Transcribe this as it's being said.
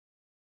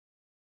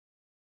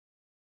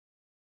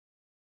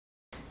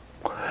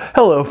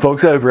Hello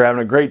folks, I hope you're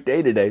having a great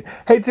day today.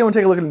 Hey, today I want to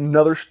take a look at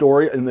another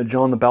story in the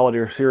John the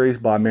Balladeer series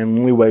by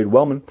Manly Wade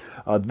Wellman.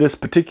 This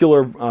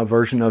particular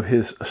version of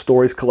his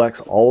stories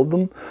collects all of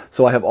them.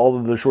 So I have all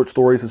of the short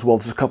stories as well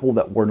as a couple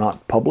that were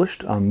not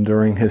published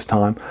during his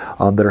time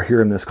that are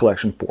here in this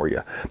collection for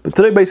you. But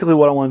today basically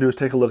what I want to do is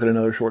take a look at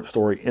another short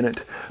story in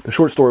it. The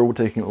short story we're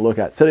taking a look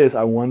at today is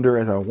I Wonder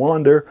as I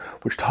Wander,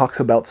 which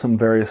talks about some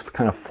various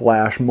kind of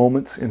flash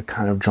moments in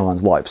kind of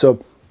John's life.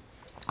 So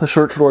the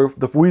short story,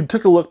 we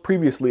took a look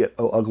previously at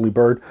Oh Ugly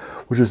Bird,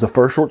 which is the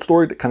first short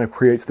story that kind of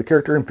creates the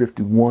character in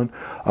 '51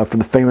 for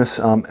the famous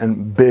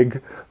and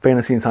big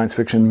fantasy and science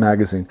fiction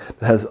magazine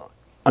that has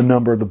a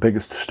number of the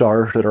biggest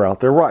stars that are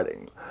out there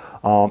writing.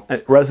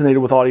 It resonated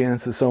with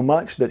audiences so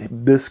much that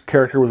this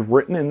character was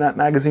written in that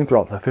magazine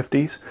throughout the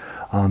 50s.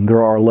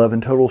 There are 11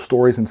 total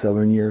stories in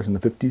 7 years in the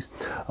 50s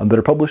that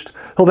are published.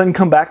 He'll then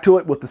come back to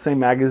it with the same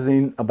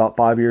magazine about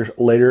 5 years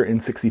later in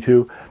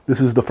 '62.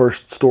 This is the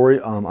first story,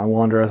 I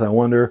Wander as I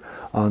Wonder,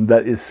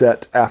 that is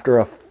set after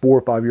a 4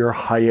 or 5 year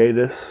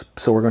hiatus.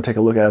 So we're going to take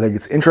a look at it. I think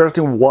it's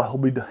interesting what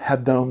he'll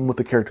have done with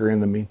the character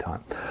in the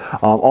meantime.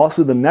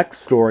 Also, the next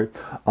story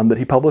that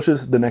he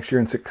publishes the next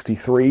year in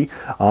 '63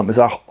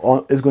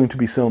 is going to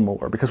be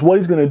similar, because what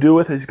he's going to do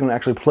with it, he's going to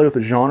actually play with the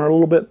genre a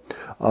little bit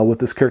with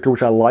this character,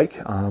 which I like,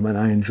 and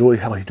I enjoy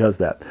how he does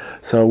that.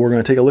 So we're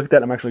going to take a look at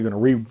that. I'm actually going to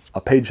read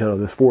a page out of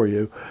this for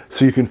you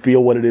so you can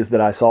feel what it is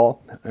that I saw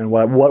and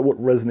what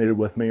resonated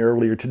with me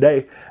earlier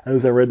today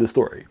as I read the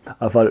story.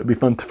 I thought it would be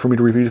fun for me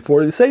to review it for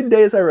you the same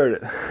day as I wrote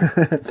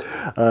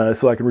it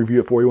so I can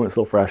review it for you when it's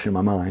still fresh in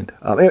my mind.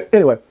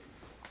 Anyway,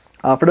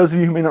 for those of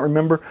you who may not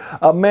remember,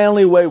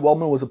 Manly Wade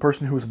Wellman was a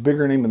person who was a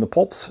bigger name than the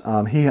Pulps.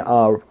 He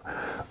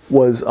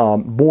was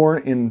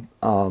born in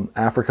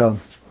Africa,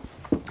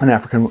 an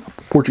African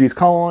Portuguese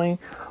colony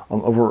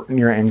over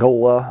near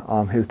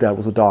Angola. His dad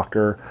was a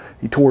doctor.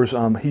 He tours,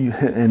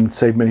 and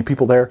saved many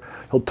people there.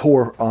 He'll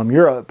tour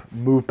Europe,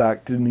 move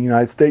back to the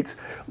United States,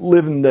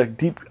 live in the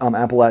deep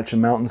Appalachian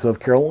mountains of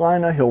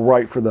Carolina. He'll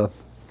write for the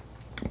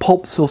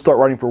pulps. He'll start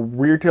writing for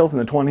Weird Tales in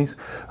the 20s.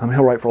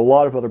 He'll write for a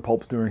lot of other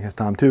pulps during his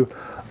time too.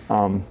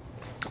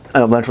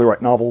 And eventually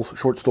write novels,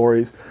 short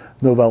stories,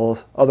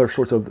 novellas, other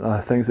sorts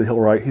of things that he'll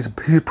write. He's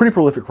a pretty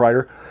prolific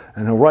writer,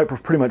 and he'll write for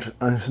pretty much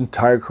his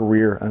entire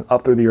career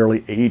up through the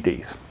early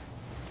 '80s.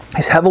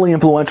 He's heavily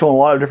influential on a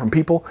lot of different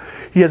people.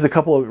 He has a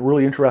couple of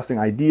really interesting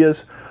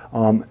ideas.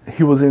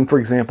 He was in, for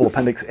example,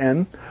 Appendix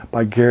N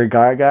by Gary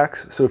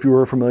Gygax. So if you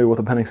were familiar with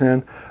Appendix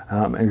N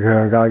and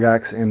Gary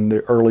Gygax in the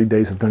early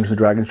days of Dungeons &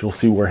 Dragons, you'll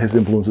see where his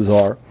influences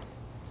are.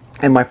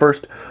 And my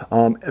first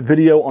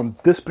video on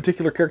this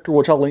particular character,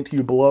 which I'll link to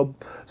you below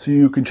so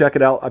you can check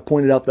it out, I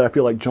pointed out that I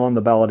feel like John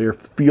the Balladeer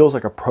feels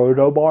like a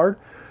proto-bard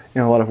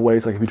in a lot of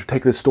ways. Like if you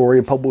take this story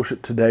and publish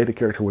it today, the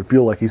character would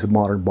feel like he's a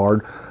modern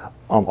bard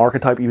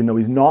archetype, even though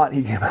he's not.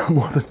 He came out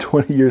more than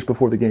 20 years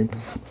before the game.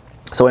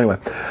 So anyway,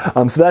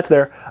 so that's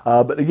there.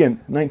 But again,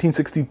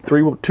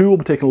 1963, we'll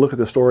be taking a look at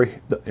the story,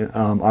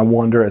 I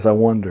Wonder as I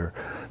Wonder.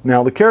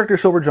 Now, the character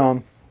Silver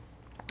John,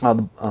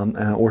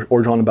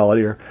 or John the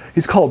Balladeer,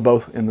 he's called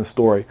both in the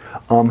story.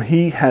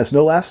 He has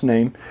no last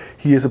name.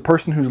 He is a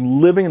person who's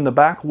living in the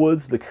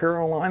backwoods of the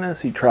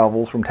Carolinas. He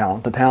travels from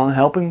town to town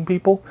helping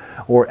people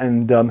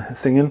and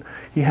singing.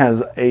 He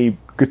has a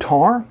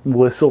guitar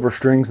with silver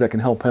strings that can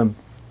help him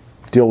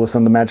deal with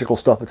some of the magical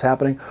stuff that's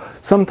happening.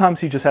 Sometimes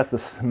he just has to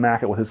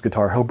smack it with his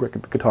guitar. He'll break the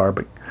guitar,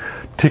 but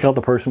take out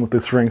the person with the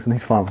strings, and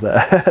he's fine with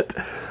that.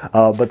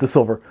 But the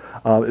silver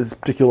is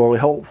particularly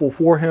helpful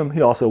for him.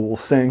 He also will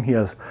sing. He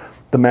has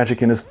the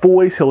magic in his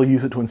voice. He'll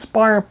use it to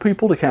inspire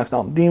people, to cast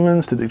out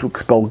demons, to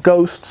expel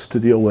ghosts, to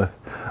deal with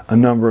a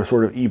number of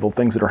sort of evil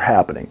things that are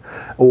happening,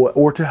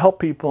 or to help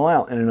people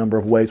out in a number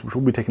of ways, which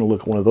we'll be taking a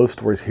look at one of those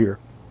stories here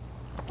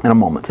in a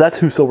moment. So that's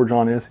who Silver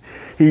John is.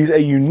 He's a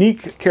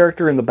unique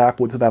character in the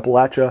backwoods of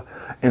Appalachia,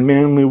 and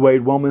Manly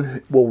Wade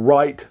Wellman will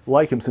write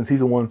like him, since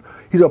he's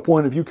a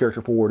point of view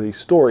character for these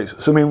stories.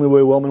 So Manly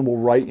Wade Wellman will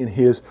write in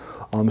his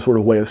sort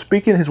of way of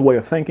speaking, his way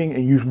of thinking,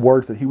 and use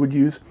words that he would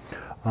use.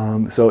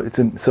 So it's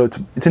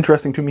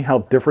interesting to me how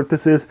different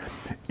this is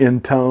in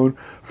tone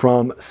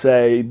from,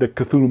 say, the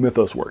Cthulhu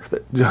Mythos works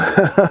that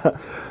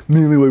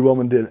Manly Wade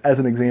Wellman did as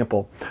an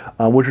example,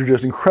 which are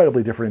just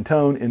incredibly different in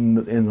tone,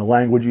 in the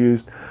language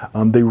used.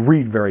 They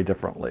read very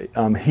differently.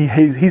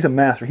 He's a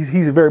master.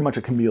 He's very much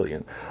a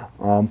chameleon,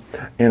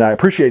 and I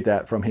appreciate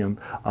that from him.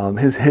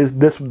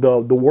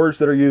 The words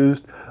that are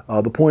used,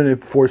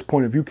 for his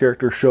point of view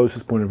character shows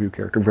his point of view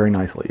character very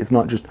nicely. It's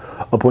not just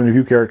a point of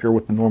view character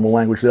with the normal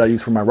language that I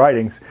use for my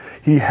writings.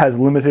 He has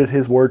limited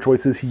his word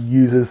choices. He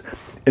uses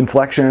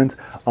inflections,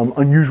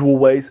 unusual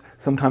ways,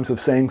 sometimes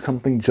of saying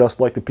something just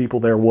like the people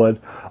there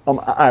would.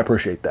 I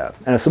appreciate that.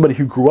 And as somebody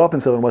who grew up in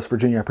Southern West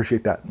Virginia, I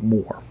appreciate that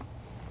more.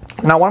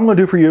 Now, what I'm going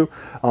to do for you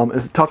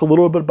is talk a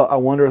little bit about I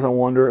Wonder as I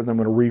Wonder, and then I'm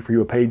going to read for you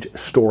a page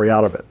story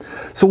out of it.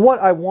 So what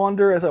I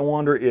Wonder as I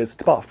Wonder is,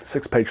 it's about a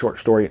 6-page short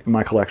story in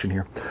my collection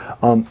here.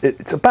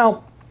 It's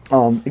about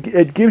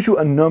It gives you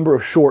a number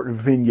of short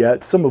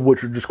vignettes, some of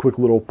which are just quick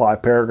little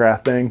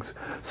 5-paragraph things,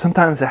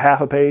 sometimes a half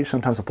a page,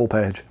 sometimes a full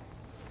page.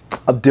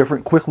 of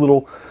different quick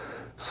little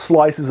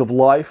slices of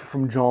life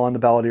from John the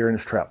Balladeer and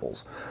his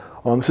travels.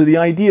 So the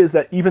idea is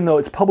that even though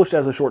it's published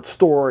as a short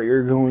story,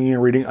 you're going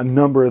and reading a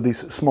number of these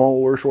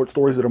smaller short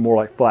stories that are more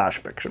like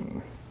flash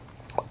fiction.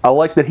 I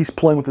like that he's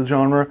playing with the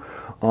genre,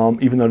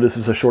 even though this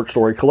is a short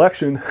story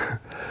collection,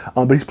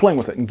 but he's playing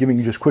with it and giving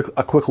you just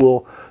a quick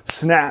little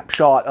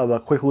snapshot of a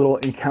quick little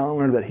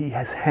encounter that he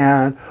has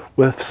had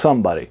with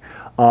somebody.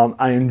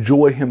 I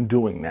enjoy him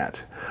doing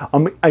that.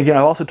 Again,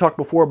 I've also talked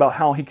before about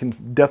how he can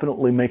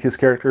definitely make his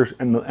characters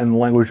and the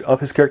language of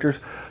his characters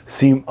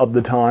seem of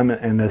the time,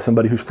 and as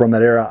somebody who's from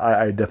that era,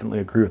 I definitely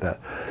agree with that.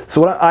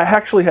 So what I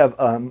actually have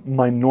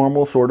my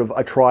normal sort of,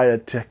 I try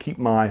to keep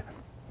my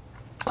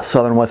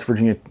Southern West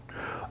Virginia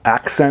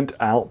accent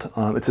out.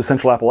 It's a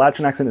Central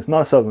Appalachian accent. It's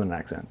not a Southern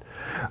accent.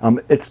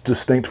 It's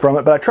distinct from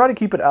it, but I try to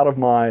keep it out of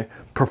my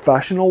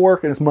professional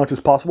work, and as much as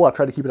possible, I've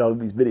tried to keep it out of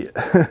these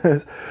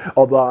videos.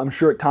 Although I'm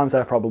sure at times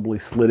I've probably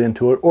slid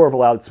into it or have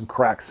allowed some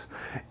cracks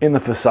in the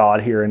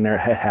facade here and there.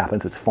 It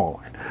happens. It's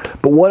fine.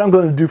 But what I'm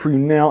going to do for you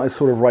now is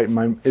sort of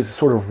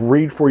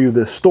read for you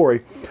this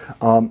story,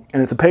 and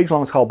it's a page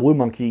long. It's called Blue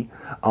Monkey.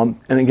 And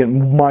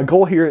again, my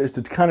goal here is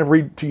to kind of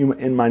read to you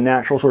in my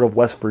natural sort of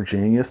West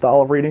Virginia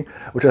style of reading,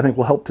 which I think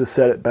will help to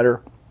set it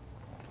better.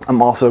 I'm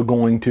also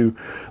going to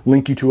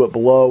link you to it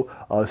below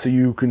so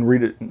you can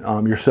read it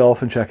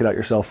yourself and check it out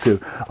yourself too.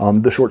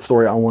 The short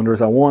story I Wonder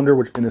As I Wander,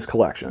 which in this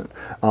collection.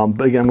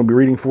 But again, I'm going to be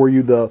reading for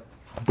you the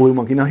Blue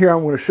Monkey. Now here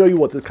I'm going to show you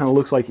what this kind of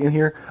looks like in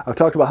here. I've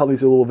talked about how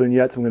these are little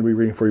vignettes. I'm going to be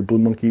reading for you Blue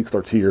Monkey. It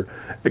starts here.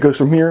 It goes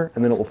from here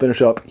and then it will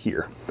finish up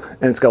here.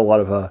 And it's got a lot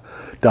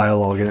of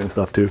dialogue in it and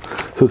stuff too.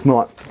 So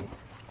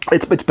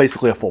it's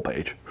basically a full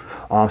page.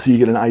 So you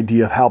get an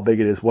idea of how big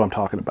it is, what I'm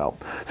talking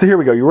about. So here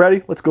we go. You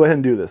ready? Let's go ahead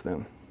and do this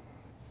then.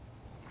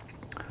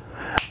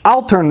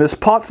 "I'll turn this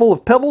pot full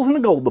of pebbles into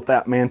gold," the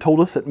fat man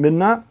told us at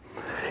midnight,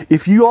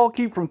 "if you all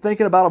keep from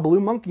thinking about a blue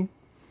monkey."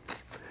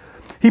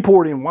 He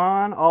poured in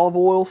wine, olive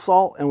oil,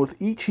 salt, and with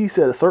each he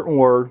said a certain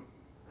word.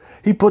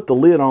 He put the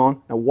lid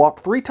on and walked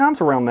 3 times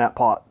around that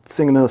pot,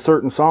 singing a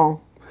certain song.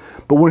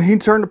 But when he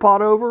turned the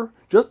pot over,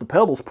 just the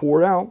pebbles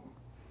poured out.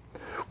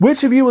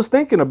 "Which of you was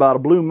thinking about a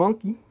blue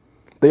monkey?"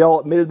 They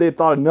all admitted they had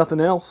thought of nothing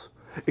else,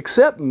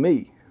 except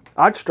me.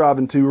 I'd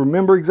striving to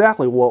remember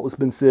exactly what was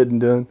been said and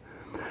done.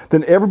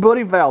 Then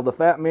everybody vowed the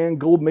fat man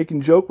gold-making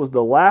joke was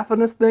the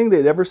laughingest thing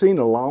they'd ever seen in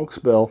a long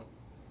spell.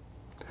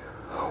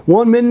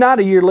 One midnight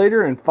a year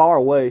later and far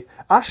away,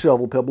 I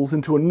shoveled pebbles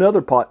into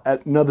another pot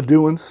at another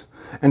doings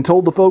and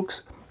told the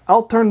folks,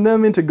 "I'll turn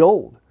them into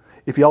gold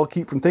if y'all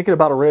keep from thinking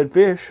about a red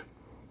fish."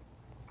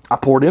 I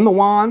poured in the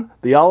wine,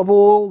 the olive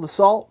oil, the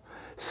salt,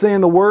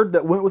 saying the word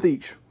that went with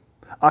each.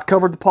 I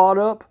covered the pot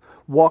up,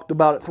 walked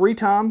about it 3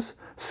 times,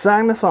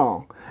 sang the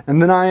song, and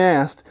then I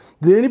asked,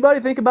 "Did anybody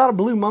think about a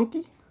blue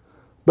monkey?"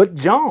 "But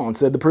John,"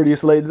 said the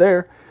prettiest lady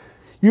there,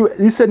 you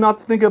said not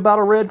to think about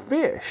a red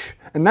fish,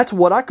 and that's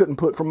what I couldn't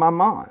put from my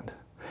mind."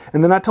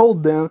 And then I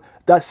told them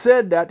that I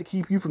said that to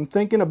keep you from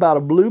thinking about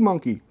a blue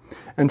monkey,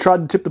 and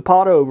tried to tip the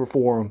pot over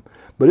for them,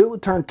 but it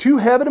would turn too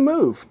heavy to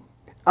move.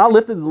 I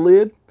lifted the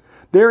lid.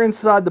 There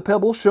inside the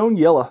pebbles shone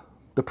yellow.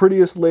 The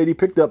prettiest lady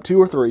picked up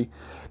 2 or 3.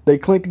 They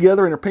clinked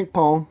together in her pink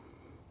palm.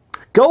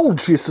 "Gold,"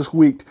 she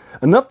squeaked,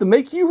 "enough to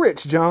make you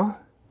rich, John."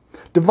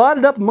 "Divide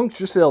it up amongst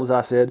yourselves,"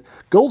 I said.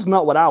 "Gold's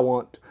not what I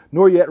want,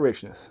 nor yet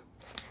richness."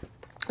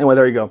 Anyway,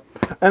 there you go.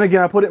 And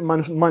again, I put it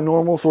in my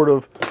normal sort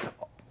of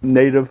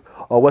native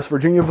West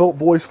Virginia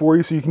voice for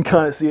you so you can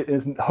kind of see it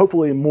in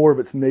hopefully more of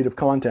its native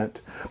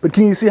content. But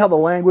can you see how the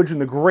language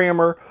and the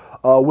grammar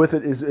with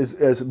it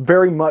is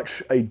very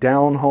much a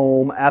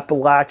down-home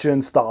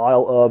Appalachian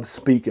style of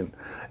speaking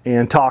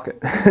and talking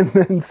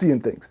and seeing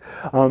things.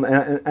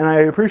 And I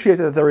appreciate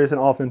that there is an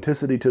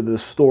authenticity to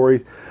this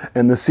story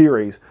and the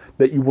series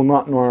that you will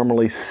not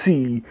normally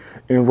see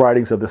in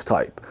writings of this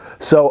type.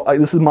 So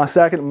this is my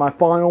second and my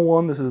final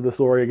one. This is the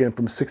story again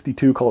from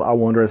 '62 called I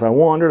Wonder As I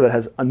Wander, that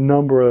has a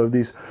number of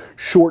these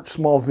short,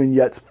 small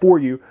vignettes for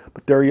you.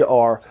 But there you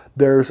are.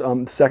 There's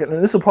the second,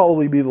 and this will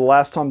probably be the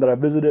last time that I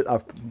visit it.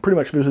 I've pretty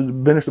much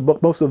finished the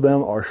book. Most of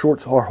them are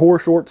horror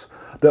shorts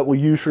that will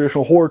use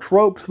traditional horror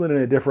tropes, but in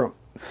a different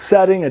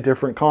setting, a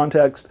different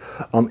context,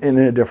 and in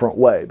a different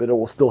way, but it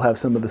will still have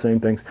some of the same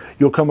things.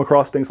 You'll come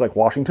across things like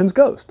Washington's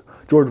Ghost,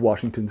 George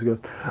Washington's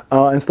Ghost,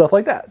 and stuff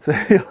like that. So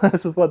it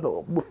has some fun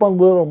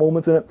little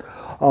moments in it,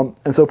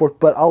 and so forth,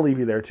 but I'll leave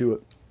you there to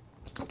it.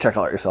 Check it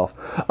out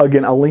yourself.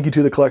 Again, I'll link you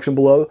to the collection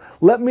below.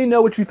 Let me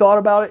know what you thought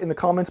about it in the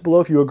comments below,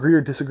 if you agree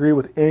or disagree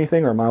with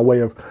anything or my way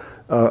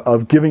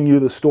of giving you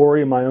the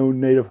story in my own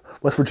native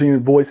West Virginia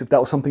voice. If that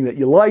was something that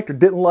you liked or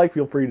didn't like,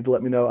 feel free to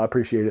let me know. I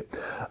appreciate it.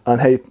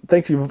 And hey,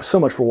 thank you so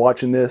much for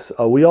watching this.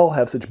 We all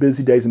have such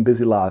busy days and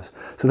busy lives.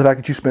 So the fact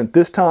that you spent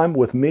this time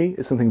with me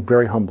is something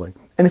very humbling.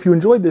 And if you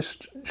enjoyed this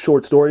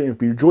short story, and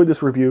if you enjoyed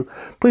this review,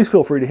 please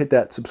feel free to hit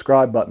that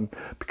subscribe button,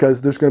 because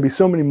there's going to be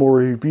so many more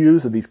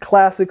reviews of these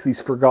classics,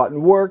 these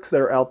forgotten works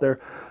that are out there.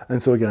 And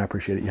so again, I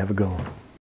appreciate it. You have a good one.